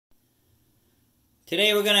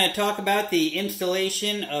Today we're going to talk about the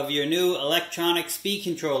installation of your new electronic speed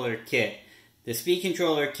controller kit. The speed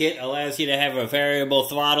controller kit allows you to have a variable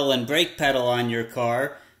throttle and brake pedal on your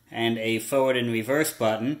car and a forward and reverse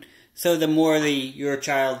button. So the more your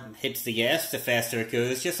child hits the gas, the faster it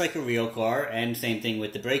goes, just like a real car, and same thing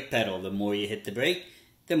with the brake pedal. The more you hit the brake,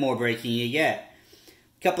 the more braking you get.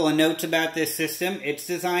 A couple of notes about this system. It's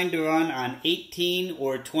designed to run on 18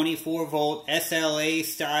 or 24 volt SLA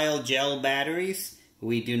style gel batteries.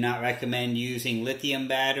 We do not recommend using lithium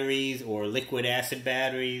batteries or liquid acid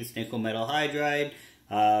batteries, nickel metal hydride.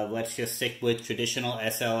 Let's just stick with traditional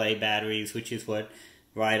SLA batteries, which is what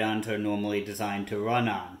ride-ons are normally designed to run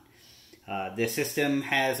on. This system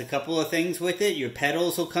has a couple of things with it. Your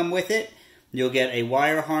pedals will come with it. You'll get a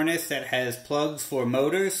wire harness that has plugs for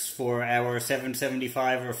motors for our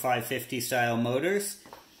 775 or 550 style motors.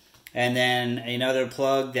 And then another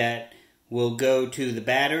plug that will go to the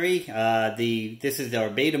battery. This is our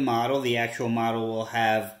beta model. The actual model will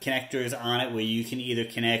have connectors on it where you can either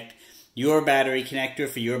connect your battery connector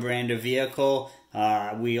for your brand of vehicle.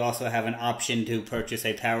 We also have an option to purchase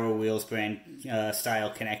a Power Wheels brand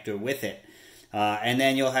style connector with it. And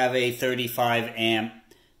then you'll have a 35 amp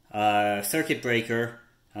circuit breaker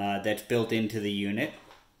that's built into the unit.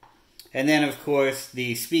 And then, of course,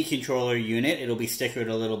 the speed controller unit. It'll be stickered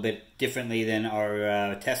a little bit differently than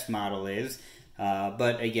our test model is.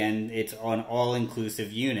 But again, it's an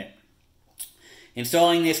all-inclusive unit.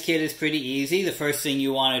 Installing this kit is pretty easy. The first thing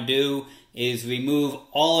you want to do is remove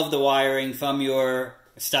all of the wiring from your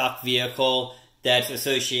stock vehicle that's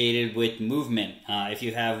associated with movement. If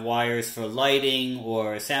you have wires for lighting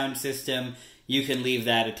or a sound system, you can leave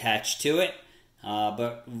that attached to it.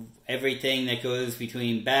 But everything that goes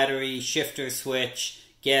between battery, shifter switch,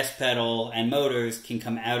 gas pedal, and motors can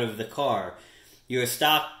come out of the car. Your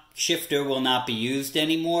stock shifter will not be used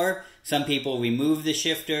anymore. Some people remove the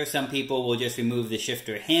shifter, some people will just remove the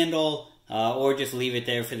shifter handle, or just leave it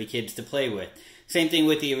there for the kids to play with. Same thing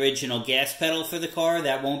with the original gas pedal for the car,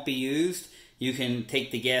 that won't be used. You can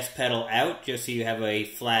take the gas pedal out just so you have a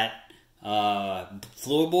flat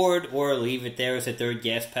floorboard, or leave it there as a third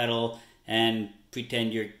gas pedal and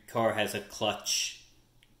pretend your car has a clutch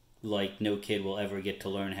like no kid will ever get to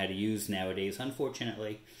learn how to use nowadays,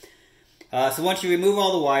 unfortunately. So once you remove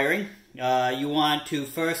all the wiring, you want to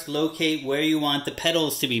first locate where you want the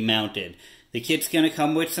pedals to be mounted. The kit's going to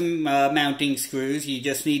come with some mounting screws. You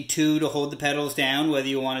just need 2 to hold the pedals down, whether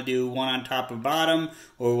you want to do one on top or bottom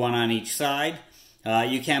or one on each side.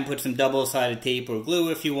 You can put some double-sided tape or glue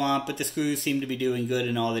if you want, but the screws seem to be doing good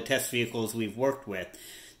in all the test vehicles we've worked with.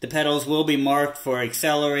 The pedals will be marked for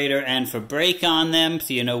accelerator and for brake on them,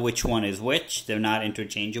 so you know which one is which. They're not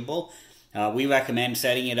interchangeable. We recommend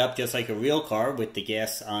setting it up just like a real car with the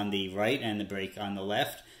gas on the right and the brake on the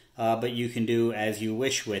left, but you can do as you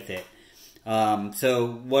wish with it. So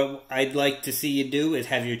what I'd like to see you do is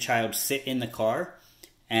have your child sit in the car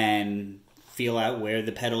and feel out where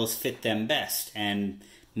the pedals fit them best, and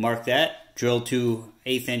mark that, drill 2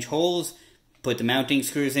 1/8-inch holes, put the mounting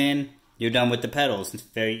screws in, you're done with the pedals. It's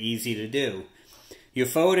very easy to do. Your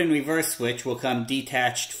forward and reverse switch will come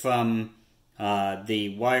detached from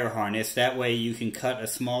the wire harness. That way you can cut a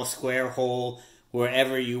small square hole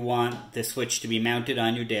wherever you want the switch to be mounted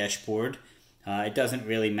on your dashboard. It doesn't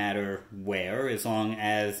really matter where, as long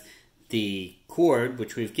as the cord,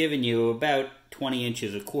 which we've given you about 20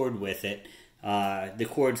 inches of cord with it, the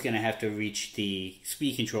cord's going to have to reach the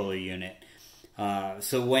speed controller unit.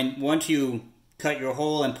 So once you cut your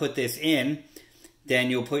hole and put this in, then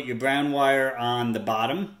you'll put your brown wire on the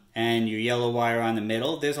bottom and your yellow wire on the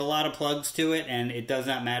middle. There's a lot of plugs to it, and it does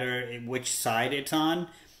not matter which side it's on,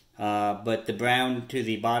 but the brown to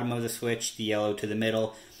the bottom of the switch, the yellow to the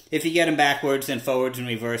middle. If you get them backwards, then forwards and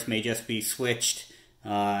reverse may just be switched,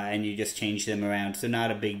 and you just change them around, so not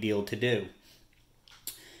a big deal to do.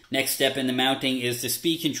 Next step in the mounting is the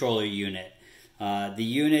speed controller unit. The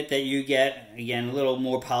unit that you get, again, a little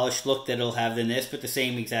more polished look that it'll have than this, but the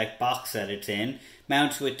same exact box that it's in,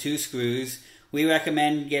 mounts with 2 screws. We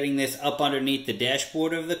recommend getting this up underneath the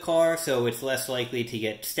dashboard of the car so it's less likely to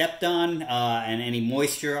get stepped on and any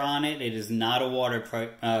moisture on it. It is not a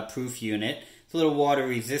waterproof unit. It's a little water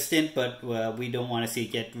resistant, but we don't want to see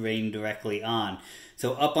it get rain directly on.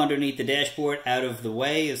 So up underneath the dashboard, out of the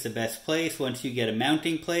way, is the best place. Once you get a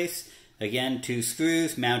mounting place, again, 2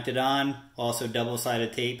 screws mounted on. Also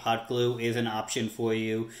double-sided tape, hot glue is an option for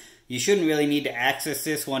you. You shouldn't really need to access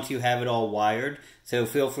this once you have it all wired, so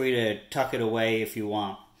feel free to tuck it away if you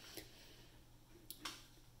want.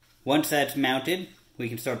 Once that's mounted, we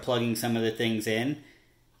can start plugging some of the things in.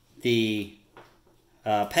 The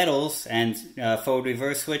pedals and forward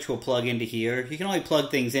reverse switch will plug into here. You can only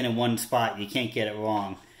plug things in one spot. You can't get it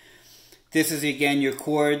wrong. This is again your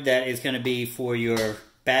cord that is going to be for your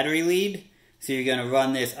battery lead. So you're going to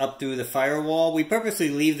run this up through the firewall. We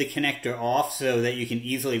purposely leave the connector off so that you can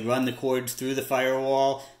easily run the cords through the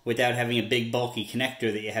firewall without having a big bulky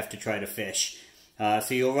connector that you have to try to fish.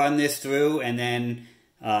 So you'll run this through, and then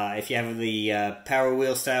if you have the power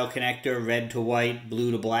wheel style connector, red to white,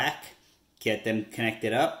 blue to black, get them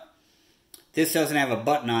connected up. This doesn't have a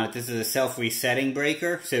button on it. This is a self-resetting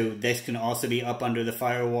breaker, so this can also be up under the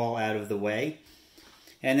firewall out of the way.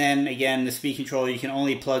 And then, again, the speed controller, you can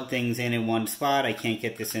only plug things in one spot. I can't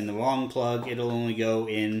get this in the wrong plug. It'll only go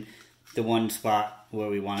in the one spot where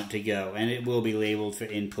we want it to go. And it will be labeled for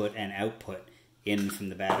input and output in from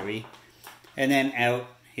the battery. And then out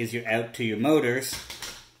is your out to your motors.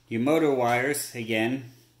 Your motor wires,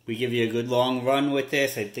 again, we give you a good long run with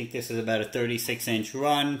this. I think this is about a 36-inch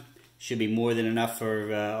run. Should be more than enough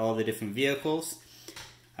for all the different vehicles.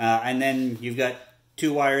 And then you've got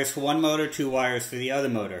 2 wires for one motor, 2 wires for the other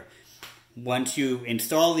motor. Once you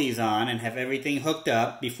install these on and have everything hooked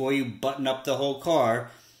up, before you button up the whole car,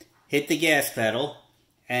 hit the gas pedal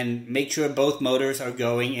and make sure both motors are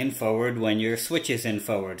going in forward when your switch is in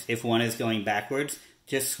forward. If one is going backwards,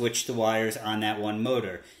 just switch the wires on that one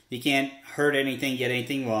motor. You can't hurt anything, get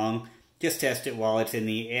anything wrong. Just test it while it's in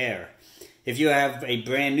the air. If you have a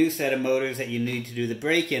brand new set of motors that you need to do the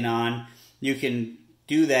break-in on, you can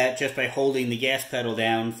do that just by holding the gas pedal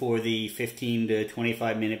down for the 15 to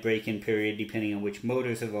 25 minute break-in period, depending on which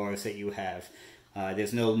motors of ours that you have.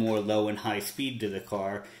 There's no more low and high speed to the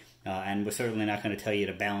car, and we're certainly not going to tell you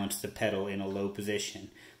to balance the pedal in a low position.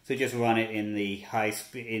 So just run it in the high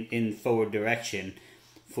speed, in forward direction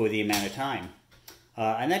for the amount of time.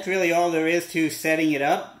 And that's really all there is to setting it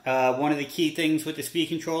up. One of the key things with the speed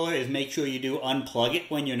controller is make sure you do unplug it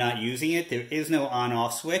when you're not using it. There is no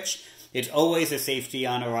on-off switch. It's always a safety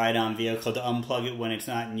on a ride-on vehicle to unplug it when it's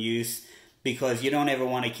not in use, because you don't ever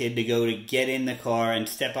want a kid to go to get in the car and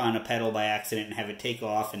step on a pedal by accident and have it take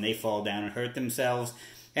off and they fall down and hurt themselves.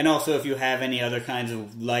 And also if you have any other kinds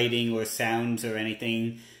of lighting or sounds or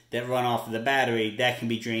anything that run off of the battery, that can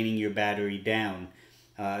be draining your battery down.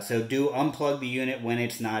 So do unplug the unit when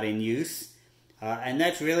it's not in use. And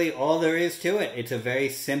that's really all there is to it. It's a very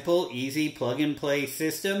simple, easy plug-and-play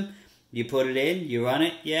system. You put it in, you run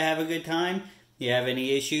it, you have a good time. If you have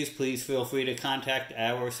any issues, please feel free to contact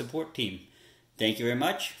our support team. Thank you very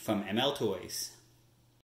much from MLToys.